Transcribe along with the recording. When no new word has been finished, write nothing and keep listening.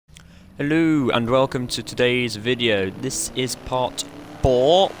Hello and welcome to today's video. This is part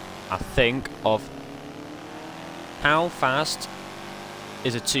 4, I think, of how fast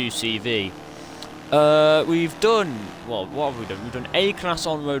is a 2CV. We've done, well, what have we done? We've done A-Class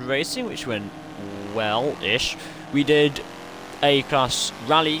on-road racing, which went well-ish. We did A-Class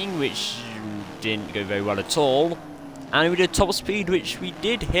rallying, which didn't go very well at all. And we did top speed, which we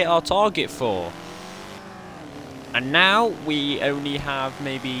did hit our target for. And now we only have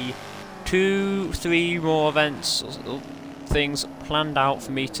maybe 2-3 more events or things planned out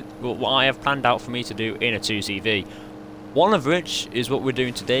for me to, well, what I have planned out for me to do in a 2CV. One of which is what we're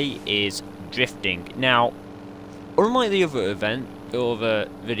doing today is drifting. Now, unlike the other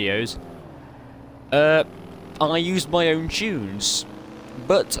videos, I used my own tunes,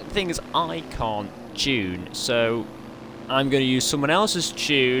 but the thing is I can't tune, so I'm going to use someone else's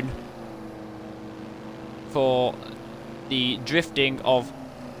tune for the drifting of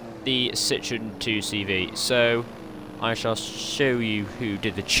the Citroen 2CV. So I shall show you who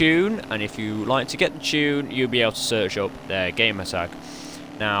did the tune, and if you like to get the tune, you'll be able to search up their gamer tag.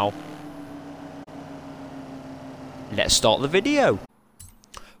 Now, let's start the video.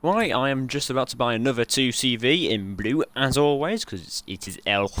 Right, I am just about to buy another 2CV in blue, as always, because it is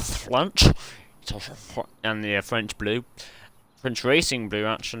El French, and the French blue, French racing blue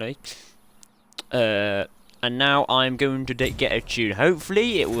actually. And now I'm going to get a tune.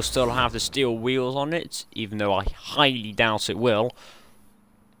 Hopefully it will still have the steel wheels on it, even though I highly doubt it will.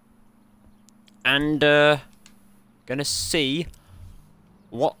 And gonna see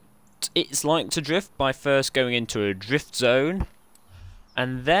what it's like to drift by first going into a drift zone,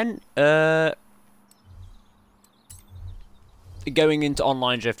 and then going into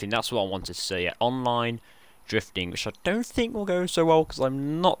online drifting. That's what I wanted to say. Yeah, online drifting, which I don't think will go so well because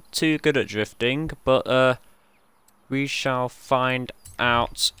I'm not too good at drifting, but we shall find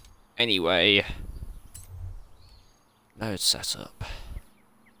out anyway. Load setup.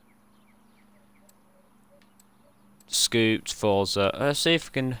 Scoot, Forza. Let's see if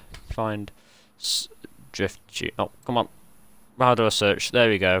we can find drift. Oh, come on. How do I search? There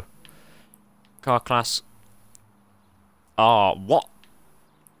we go. Car class. Ah, what?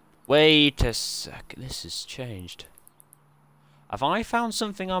 Wait a sec. This has changed. Have I found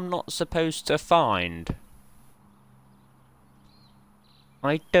something I'm not supposed to find?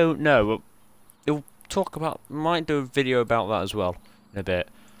 I don't know. We'll talk about. Might do a video about that as well in a bit.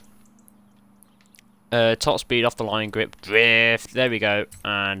 Top speed, off the line grip, drift. There we go.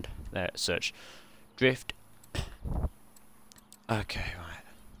 And there, search, drift. Okay, right.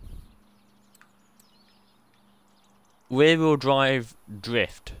 Rear-wheel drive,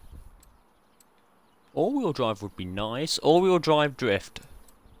 drift. All-wheel drive would be nice. All-wheel drive, drift.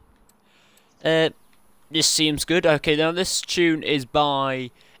 This seems good. Okay, now this tune is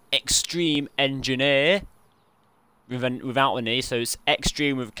by Extreme Engineer without an E, so it's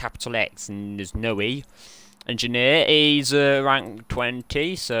Extreme with a capital X and there's no E. Engineer. He's rank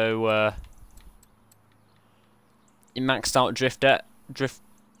 20, so he maxed out drift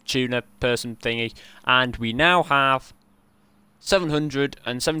tuner person thingy, and we now have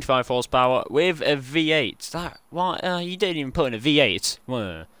 775 horsepower with a V8. That what? You didn't even put in a V8.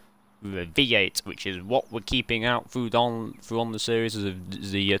 The V8, which is what we're keeping out through on the series, is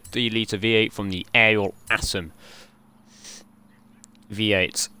the 3-litre V8 from the Ariel Atom.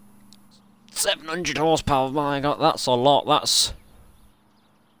 V8. 700 horsepower, my god, that's a lot.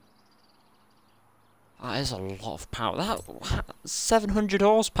 That is a lot of power. That 700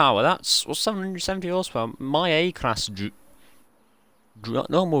 horsepower. That's 770 horsepower. My A-Class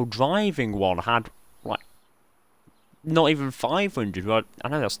normal driving one had like not even 500. Well, I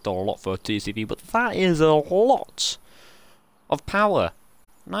know that's still a lot for a 2CV, but that is a lot of power.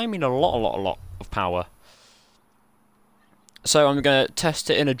 And I mean a lot of power. So I'm going to test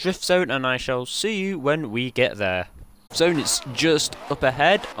it in a drift zone, and I shall see you when we get there. Zone is just up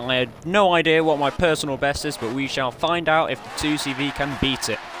ahead. I had no idea what my personal best is, but we shall find out if the 2CV can beat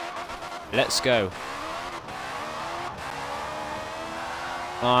it. Let's go.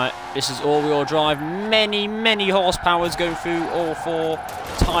 Alright, this is all-wheel drive. Many horsepowers going through all 4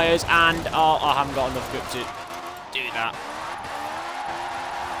 tyres, and I haven't got enough grip to do that.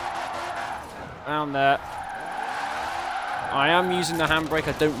 Round there. I am using the handbrake.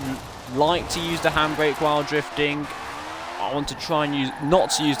 I don't like to use the handbrake while drifting. I want to try and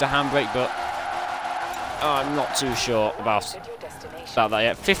not to use the handbrake, but I'm not too sure about that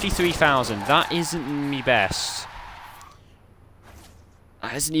yet. 53,000. That isn't me best.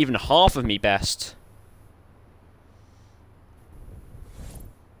 That isn't even half of me best.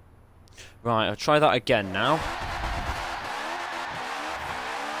 Right, I'll try that again now.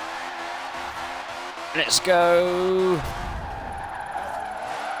 Let's go.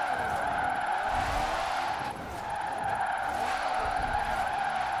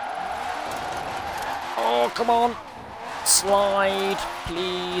 Oh, come on. Slide,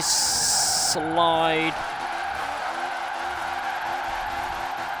 please. Slide.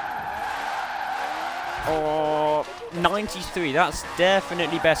 Oh, 93. That's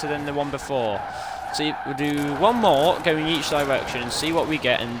definitely better than the one before. So we'll do one more, go in each direction, and see what we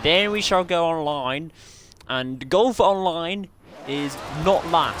get, and then we shall go online. And the goal for online is not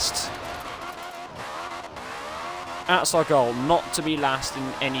last. That's our goal, not to be last in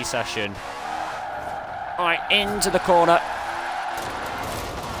any session. Alright, into the corner.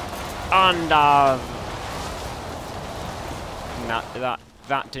 And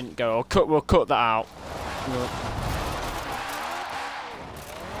that didn't go. We'll cut that out.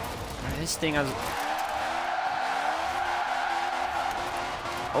 This thing has...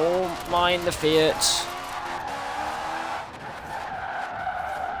 Oh, mind the Fiat.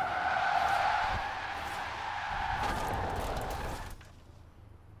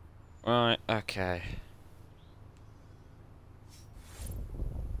 Right, okay.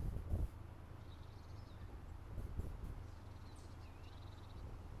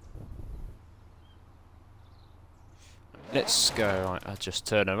 Let's go. Right, I'll just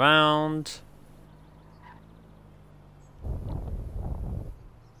turn around.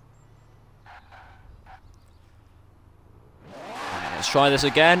 Let's try this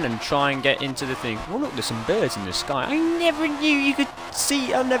again and try and get into the thing. Oh look, there's some birds in the sky. I never knew you could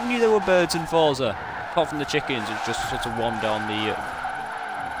see. I never knew there were birds in Forza. Apart from the chickens, which just sort of wander on the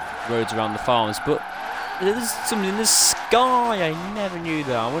roads around the farms. But there's something in the sky. I never knew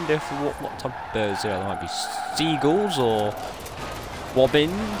that. I wonder if what type of birds there are. There might be seagulls or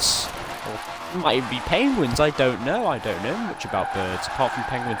robins, or it might be penguins. I don't know. I don't know much about birds. Apart from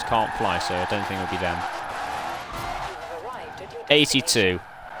penguins can't fly, so I don't think it'll be them. 82.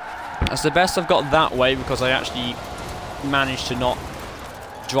 That's the best I've got that way because I actually managed to not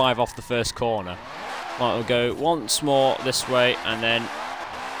drive off the first corner. Right, we'll go once more this way and then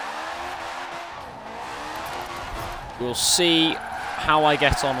we'll see how I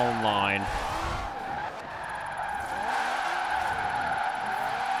get on online.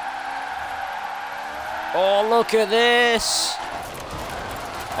 Oh, look at this!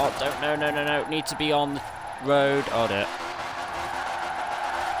 Oh, don't, no. Need to be on the road. Oh, dear.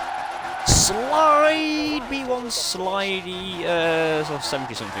 Slide! B1 slidey, sort of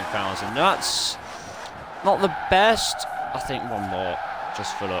 70-something thousand. That's not the best. I think one more,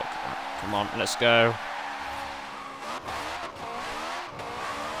 just for luck. Come on, let's go.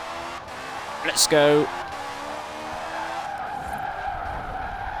 Let's go.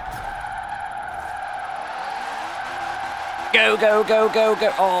 Go, go, go, go,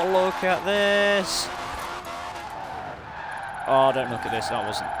 go. Oh, look at this. Oh, don't look at this. That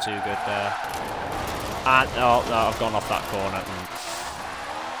wasn't too good there. And, oh, no, I've gone off that corner.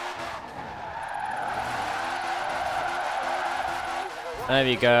 There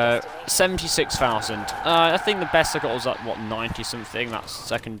we go. 76,000. I think the best I got was at, what, 90-something. That's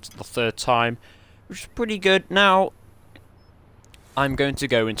second to the third time, which is pretty good. Now, I'm going to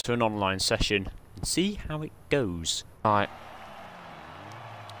go into an online session and see how it goes. Right.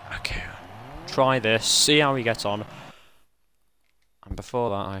 Okay. Try this. See how we get on. And before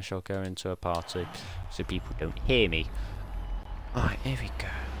that, I shall go into a party so people don't hear me. Right, here we go.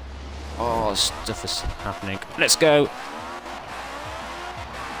 Oh, stuff is happening. Let's go.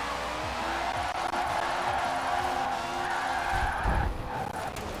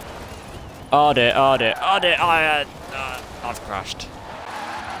 Oh dear, oh dear, oh dear, I've crashed.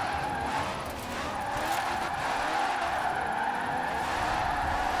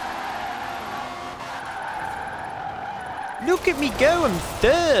 Look at me go, I'm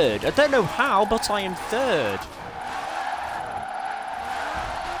third. I don't know how, but I am third.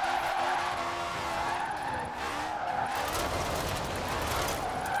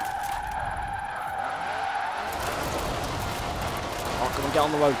 Oh, come on, get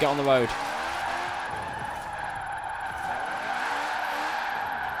on the road, get on the road.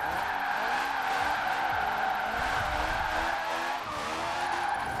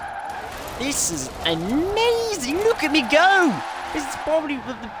 This is amazing! Look at me go! This is probably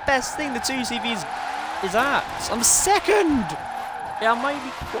the best thing the 2CV is at. I'm second! Yeah, I might be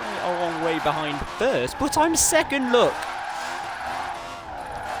quite a long way behind first, but I'm second, look!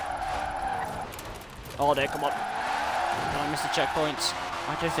 Oh, there, come on. Did I miss the checkpoints?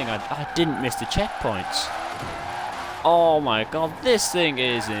 I don't think I didn't miss the checkpoints. Oh my god, this thing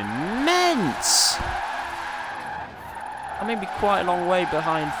is immense! I may be quite a long way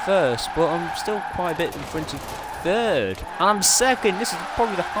behind first, but I'm still quite a bit in front of third. And I'm second. This is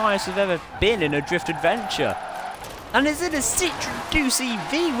probably the highest I've ever been in a drift adventure. And it's in a Citroen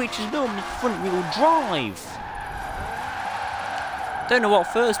 2CV, which is normally front-wheel drive. Don't know what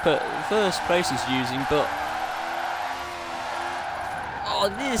first place is using, but oh,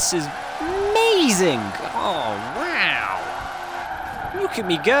 this is amazing! Oh wow! Look at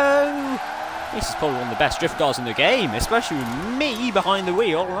me go! This is probably one of the best drift cars in the game, especially with me behind the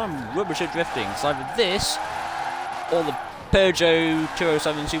wheel. I'm rubbish at drifting. It's either this or the Peugeot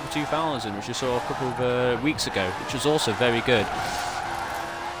 207 Super 2000, which I saw a couple of weeks ago, which was also very good.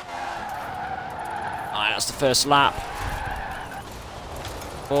 Alright, that's the first lap.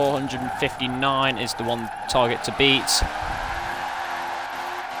 459 is the one target to beat.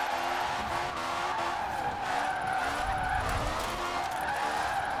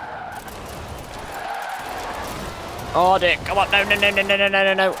 Oh dear, come on, no.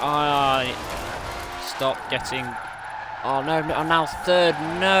 Stop getting... Oh no, I'm now third,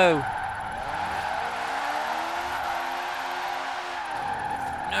 no.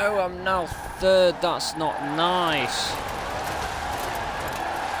 No, I'm now third, that's not nice.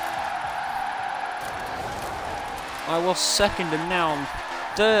 I was second and now I'm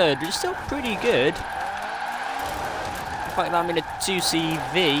third, which is still pretty good. The fact that I'm in a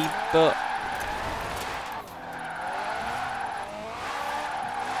 2CV, but...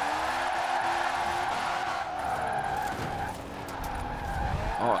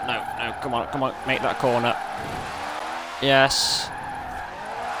 Oh, no, come on, make that corner. Yes.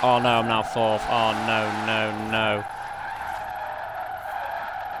 Oh no, I'm now fourth. Oh no.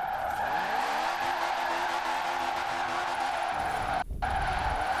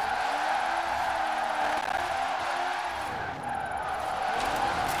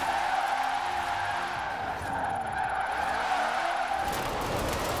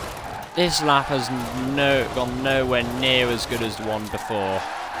 This lap has gone nowhere near as good as the one before.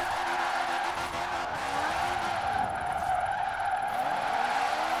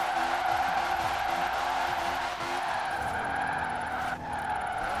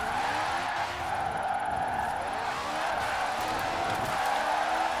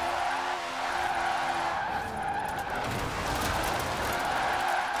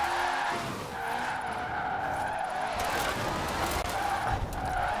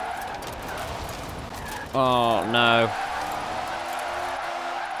 Oh no.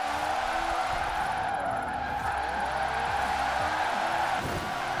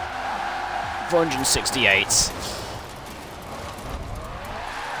 $468.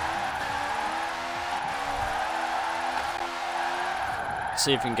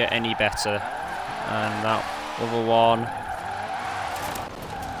 See if we can get any better. And that other one.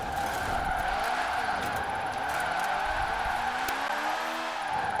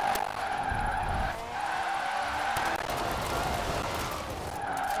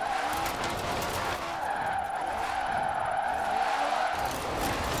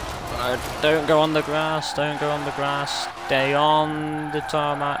 Don't go on the grass, stay on the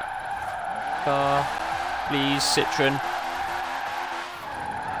tarmac car, please, Citroen.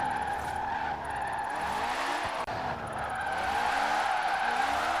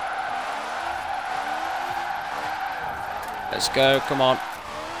 Let's go, come on.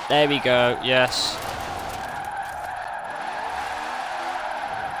 There we go, yes.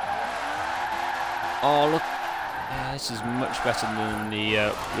 Oh, look. Yeah, this is much better than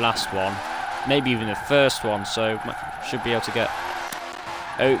the last one. Maybe even the first one, so should be able to get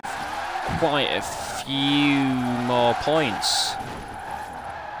quite a few more points.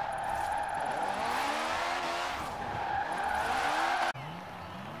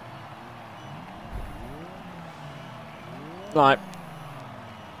 Right,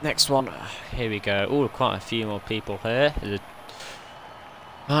 next one. Here we go. Oh, quite a few more people here.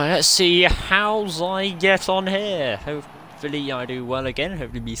 Right, let's see how I get on here. Hopefully I do well again.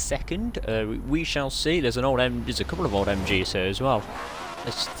 Hopefully be second. We shall see. There's a couple of old MGs here as well.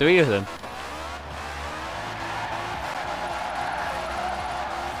 There's 3 of them.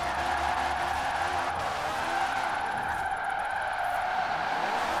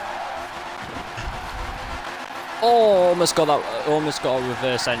 Oh, almost got a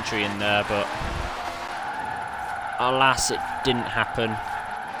reverse entry in there, but alas, it didn't happen.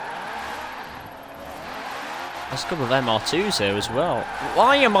 There's a couple of MR2s here as well.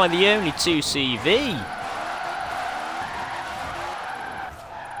 Why am I the only 2CV?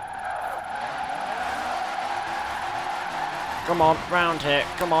 Come on, round here.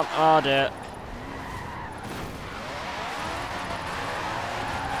 Come on, harder.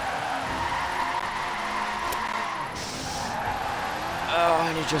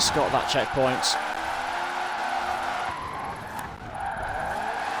 only just got that checkpoint.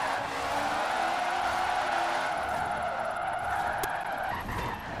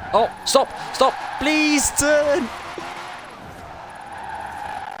 Oh, stop! Stop! Please turn!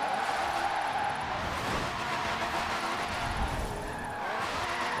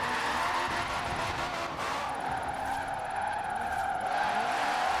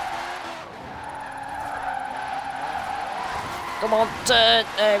 Come on, turn!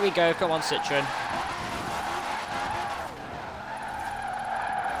 There we go, come on, Citroen.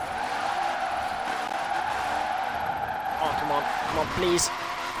 Oh, come on, please.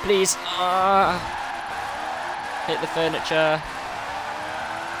 Please. Hit the furniture.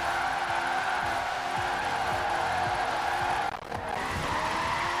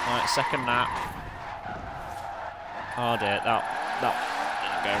 Alright, second lap. Oh dear, that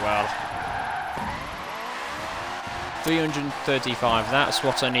didn't go well. 335, that's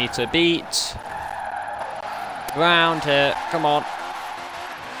what I need to beat. Round here, come on.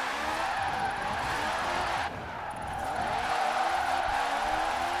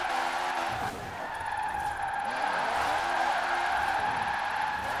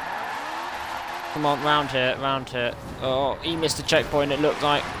 Come on, round here, round here. Oh, he missed a checkpoint, it looked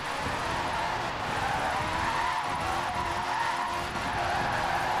like.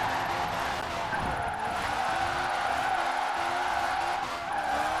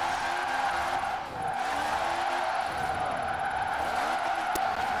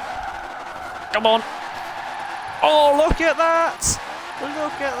 Come on. Oh, look at that.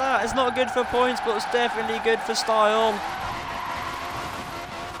 Look at that. It's not good for points, but it's definitely good for style.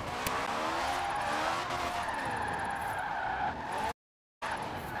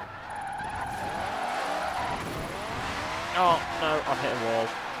 Oh, no, I've hit a wall.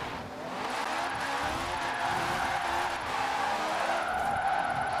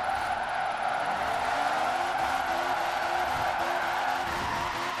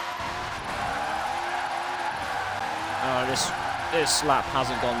 This lap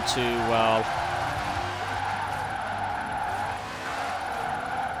hasn't gone too well.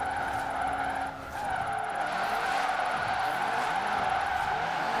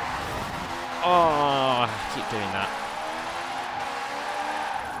 Oh, I keep doing that.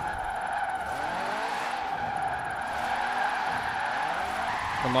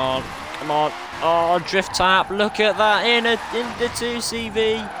 Come on, come on. Oh, drift tap. Look at that in the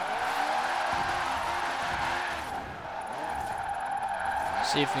 2CV.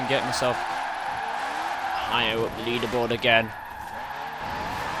 See if I can get myself higher up the leaderboard again.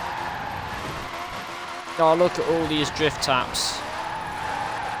 Oh, look at all these drift taps.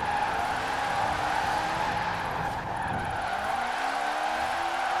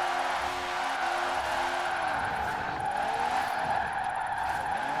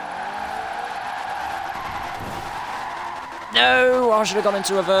 No, I should have gone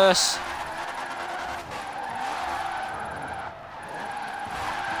into reverse.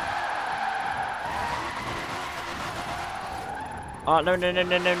 Oh, no, no, no,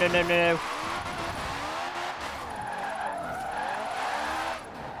 no, no, no, no, no.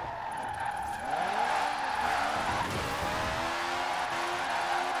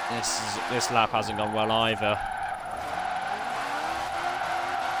 This lap hasn't gone well either.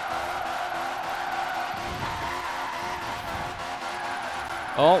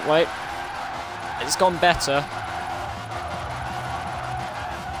 Oh, wait. It's gone better.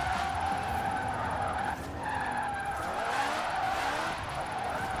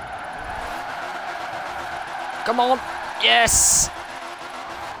 Come on! Yes!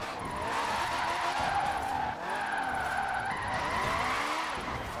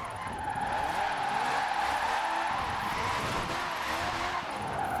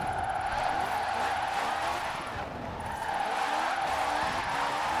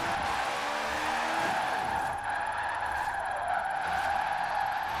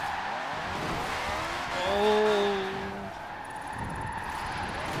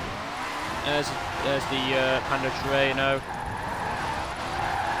 There's the Panda Terreno.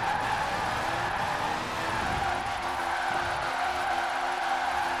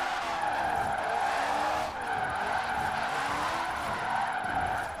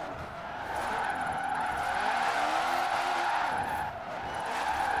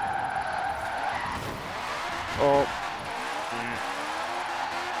 Oh.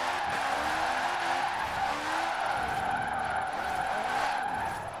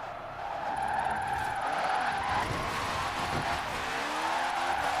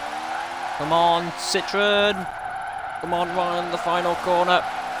 Come on, Citroen! Come on, run in the final corner.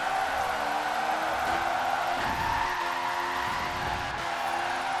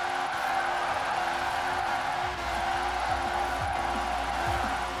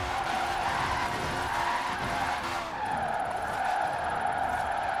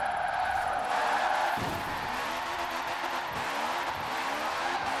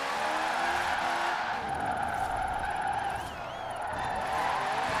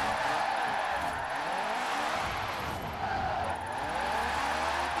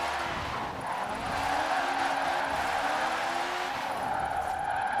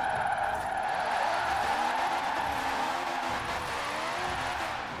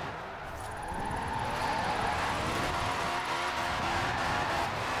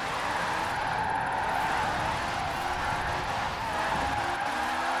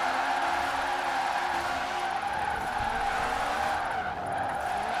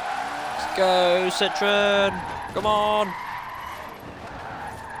 Go, Citroen! Come on!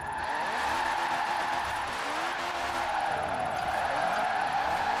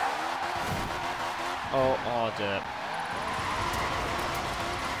 Oh, dirt.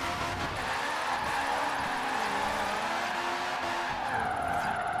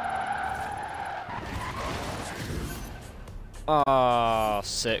 Ah,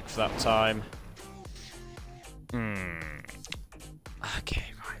 sixth that time. Okay,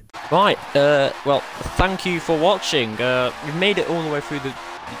 right. Right, well, thank you for watching. You've made it all the way through to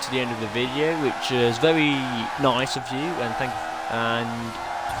the end of the video, which is very nice of you, and thank you. And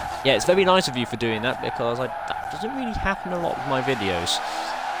yeah, it's very nice of you for doing that, because that doesn't really happen a lot with my videos.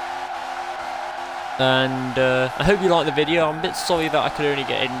 And I hope you like the video. I'm a bit sorry that I could only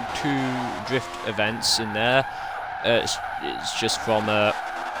get in 2 drift events in there. It's just from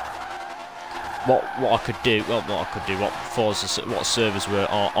what I could do. Well, what servers were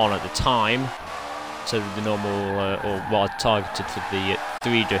on at the time. So the normal or what I targeted for the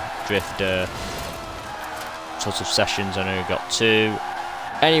 3 drift sorts of sessions. I only got 2.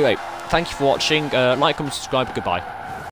 Anyway, thank you for watching. Like, comment, subscribe. Goodbye.